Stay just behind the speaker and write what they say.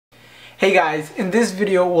Hey guys, in this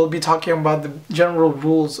video we'll be talking about the general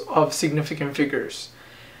rules of significant figures.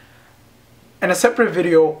 In a separate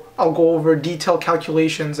video, I'll go over detailed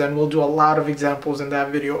calculations and we'll do a lot of examples in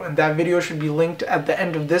that video. And that video should be linked at the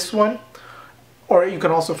end of this one, or you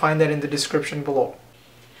can also find that in the description below.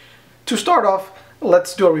 To start off,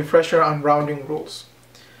 let's do a refresher on rounding rules.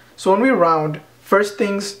 So when we round, first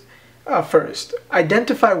things first,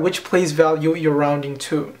 identify which place value you're rounding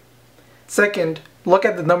to. Second, look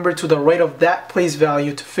at the number to the right of that place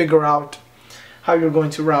value to figure out how you're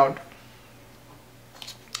going to round.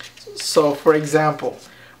 So for example,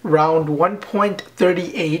 round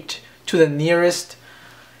 1.38 to the nearest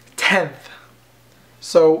tenth.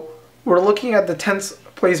 So we're looking at the tenth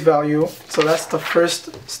place value, so that's the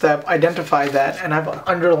first step, identify that, and I've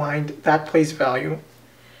underlined that place value.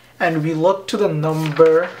 And we look to the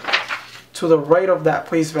number to the right of that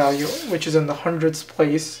place value, which is in the hundredths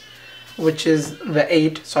place, which is the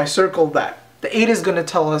 8, so I circled that. The 8 is going to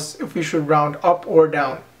tell us if we should round up or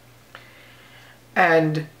down.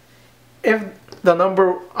 And if the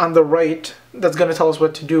number on the right, that's going to tell us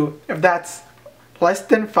what to do. If that's less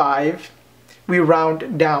than 5, we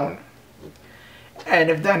round down. And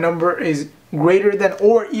if that number is greater than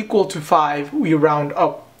or equal to 5, we round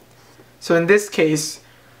up. So in this case,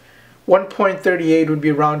 1.38 would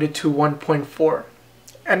be rounded to 1.4.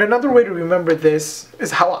 And another way to remember this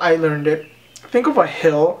is how I learned it. Think of a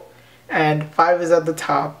hill and 5 is at the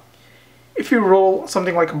top. If you roll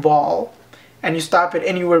something like a ball and you stop it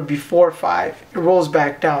anywhere before 5, it rolls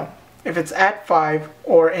back down. If it's at 5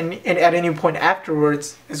 or at any point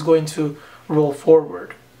afterwards, it's going to roll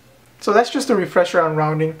forward. So that's just a refresher on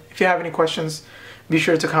rounding. If you have any questions, be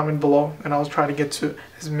sure to comment below and I'll try to get to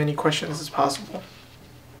as many questions as possible.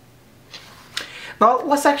 Now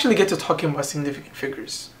let's actually get to talking about significant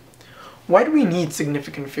figures. Why do we need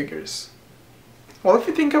significant figures? Well, if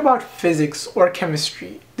you think about physics or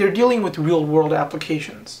chemistry, they're dealing with real-world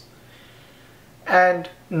applications.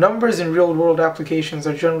 And numbers in real-world applications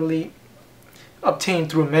are generally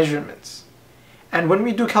obtained through measurements. And when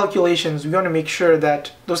we do calculations, we want to make sure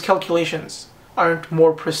that those calculations aren't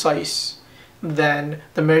more precise than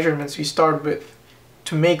the measurements we start with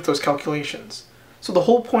to make those calculations. So the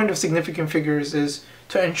whole point of significant figures is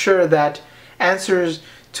to ensure that answers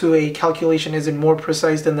to a calculation isn't more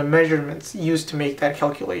precise than the measurements used to make that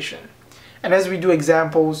calculation. And as we do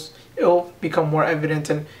examples, it'll become more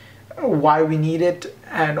evident in why we need it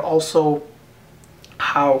and also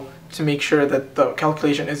how to make sure that the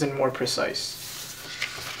calculation isn't more precise.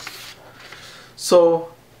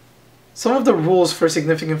 So some of the rules for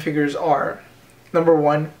significant figures are, number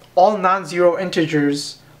 1, all non-zero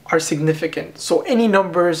integers are significant. So any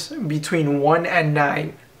numbers between 1 and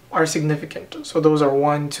 9 are significant. So those are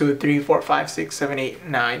 1, 2, 3, 4, 5, 6, 7, 8,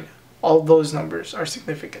 9. All those numbers are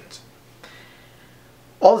significant.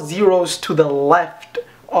 All zeros to the left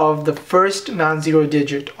of the first non-zero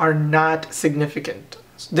digit are not significant.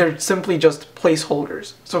 They're simply just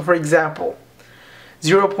placeholders. So for example,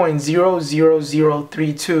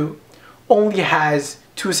 0.00032 only has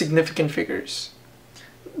 2 significant figures.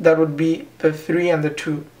 That would be the 3 and the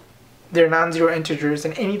 2. They're non-zero integers,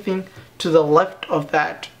 and anything to the left of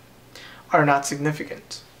that are not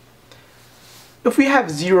significant. If we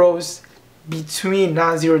have zeros between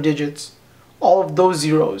non-zero digits, all of those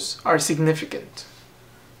zeros are significant.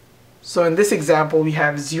 So in this example, we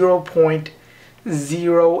have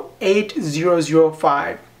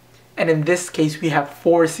 0.08005, and in this case, we have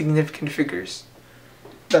 4 significant figures.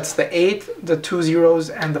 That's the 8, the 2 zeros,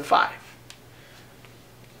 and the 5.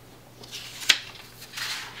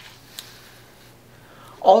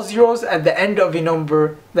 All zeros at the end of a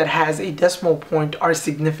number that has a decimal point are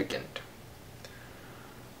significant.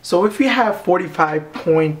 So if we have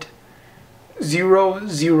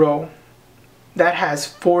 45.00, that has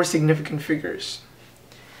 4 significant figures.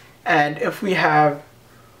 And if we have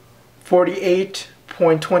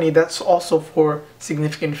 48.20, that's also 4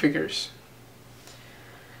 significant figures.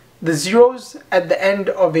 The zeros at the end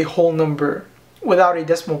of a whole number without a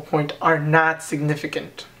decimal point are not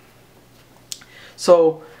significant.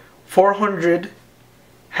 So 400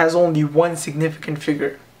 has only 1 significant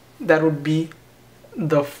figure. That would be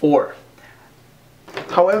the 4.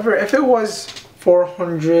 However, if it was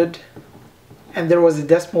 400 and there was a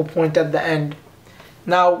decimal point at the end,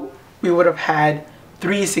 now we would have had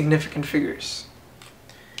 3 significant figures.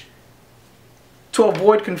 To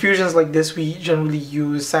avoid confusions like this, we generally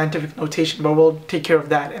use scientific notation, but we'll take care of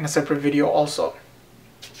that in a separate video also.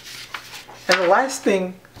 And the last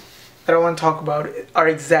thing that I want to talk about are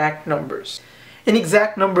exact numbers. In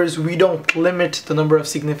exact numbers, we don't limit the number of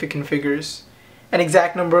significant figures, An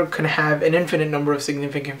exact number can have an infinite number of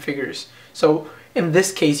significant figures. So in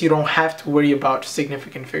this case, you don't have to worry about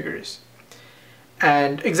significant figures.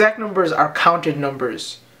 And exact numbers are counted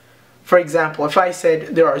numbers. For example, if I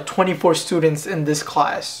said there are 24 students in this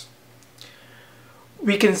class,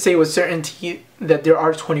 we can say with certainty that there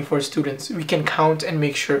are 24 students. We can count and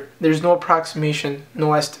make sure. There's no approximation,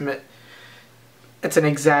 no estimate. It's an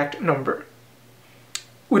exact number.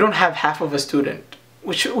 We don't have half of a student,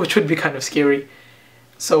 which would be kind of scary.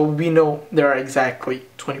 So we know there are exactly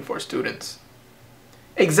 24 students.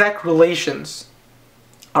 Exact relations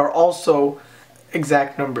are also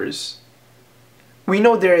exact numbers. We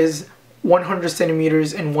know there is 100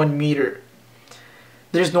 centimeters and 1 meter.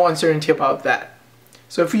 There's no uncertainty about that.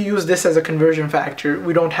 So if we use this as a conversion factor,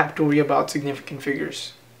 we don't have to worry about significant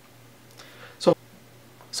figures. So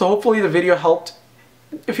hopefully the video helped.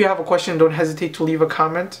 If you have a question, don't hesitate to leave a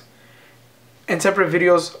comment. In separate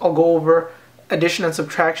videos, I'll go over addition and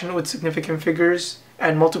subtraction with significant figures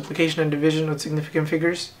and multiplication and division with significant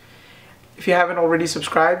figures. If you haven't already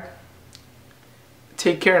subscribed,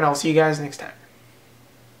 take care and I'll see you guys next time.